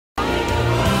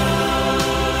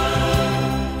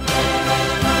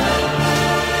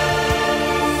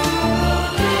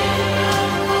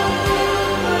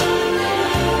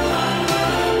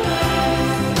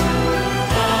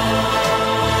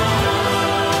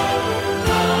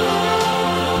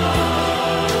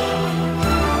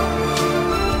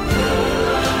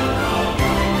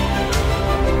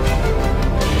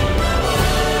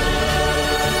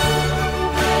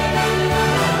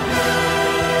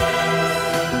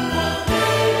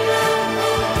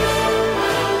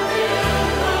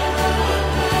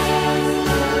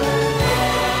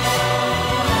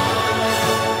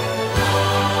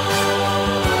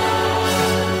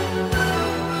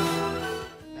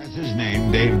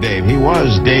Dave. He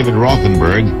was David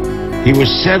Rothenberg. He was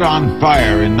set on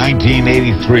fire in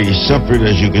 1983, suffered,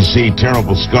 as you can see,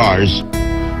 terrible scars.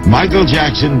 Michael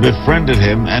Jackson befriended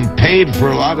him and paid for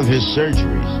a lot of his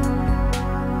surgeries.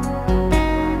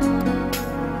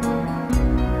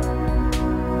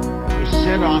 He was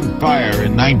set on fire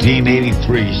in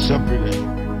 1983, suffered as...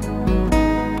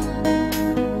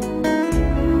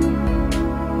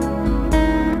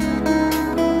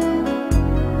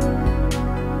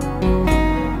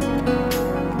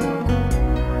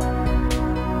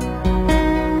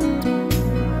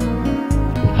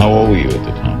 How old were you at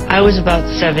the time? I was about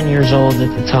 7 years old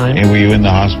at the time. And were you in the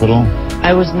hospital?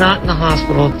 I was not in the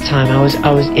hospital at the time.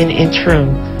 I was in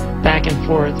interim, back and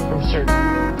forth from certain...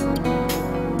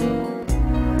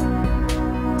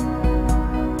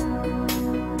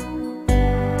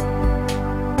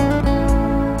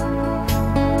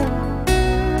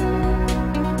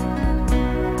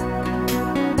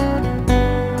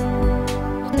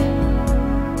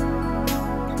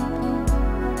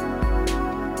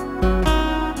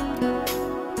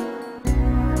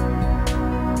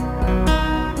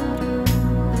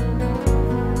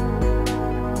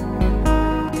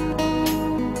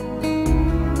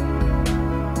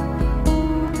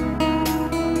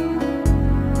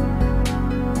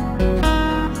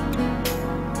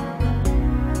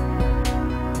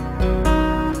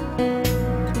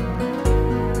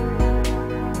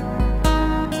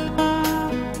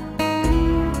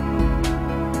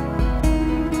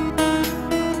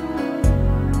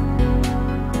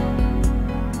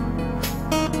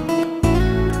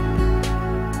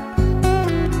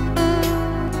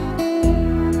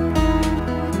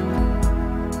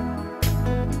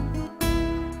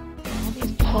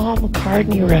 Paul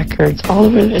McCartney records all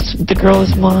over. The Girl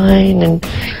Is Mine, and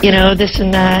you know, this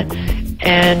and that.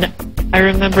 And I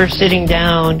remember sitting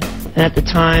down, and at the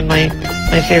time my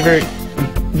favorite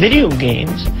video game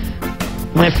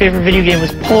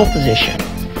was Pole Position,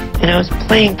 and I was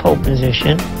playing Pole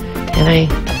Position, and I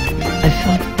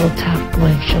felt a little tap on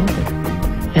my shoulder,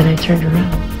 and I turned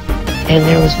around, and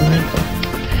there was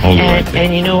Michael.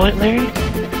 And you know what, Larry?